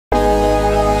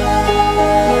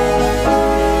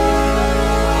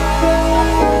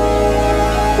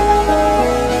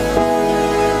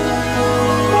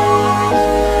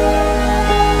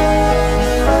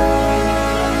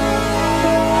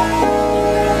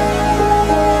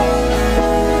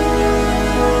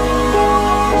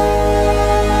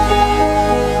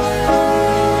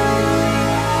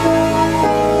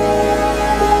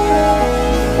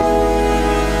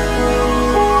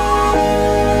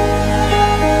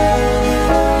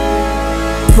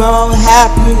From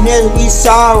happiness we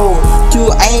sorrow,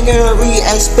 to anger we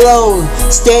explode.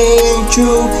 Staying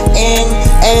true in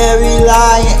every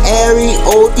lie and every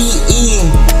ODE.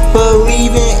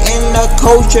 Believing in the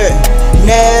culture,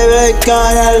 never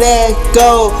gonna let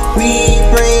go. We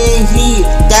bring heat,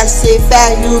 that's a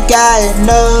fact, you gotta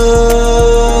know.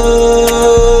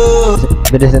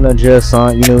 But this ain't no drill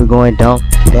song, you know we going down.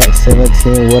 Got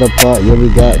 17, what a part, yeah we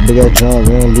got bigger drums,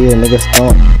 we don't leave a nigga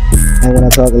stomp. And when I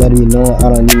talk, let me know I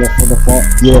don't need no fucking funk.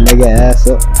 Yeah, nigga ass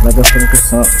up like a fucking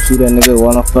croissant. Shoot that nigga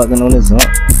while I'm fucking on his hump.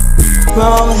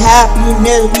 From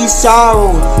happiness we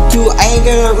sorrow, to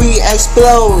anger we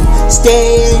explode.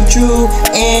 Staying true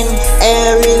in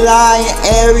every lie and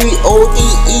every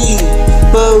ODE.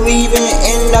 Believing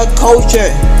in the culture,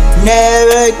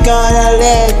 never gonna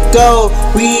let go.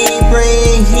 We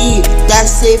bring heat,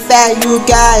 that's a fact, you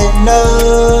gotta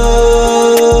know.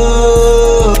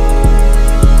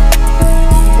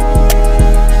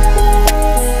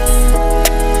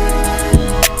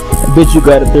 Bitch, you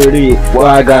got a 38, well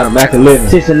I got a Mac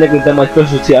 11. Chasing niggas, that my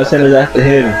specialty, I send it after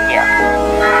hitting.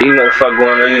 You know the fuck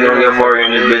going on, you know get more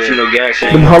in this bitch, you know gang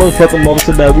shit. Them hollers fucking mama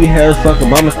said that we had fucking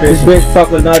mama straight. This bitch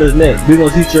fucking out his neck, we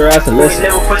gon' teach your ass a lesson. We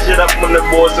never push it up on the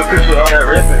boys so quick with all that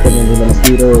ripping. Fucking with the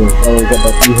mosquitoes, always got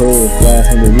about 3 hoes,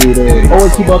 flash in the Doritos.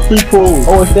 Always keep about 3 poles,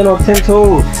 always stand on 10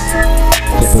 toes.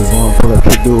 Just was on pull up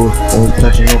the door, always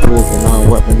touching no hoes, and I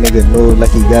what the nigga knows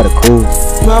like he got a cold.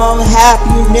 From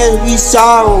happiness we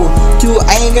sorrow, to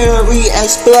anger we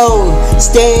explode.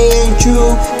 Staying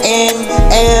true in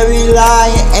every lie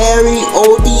and every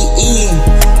ODE.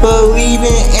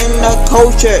 Believing in the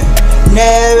culture,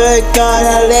 never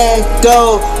gonna let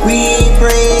go. We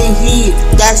bring heat,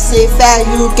 that's a fact,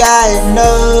 you gotta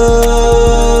know.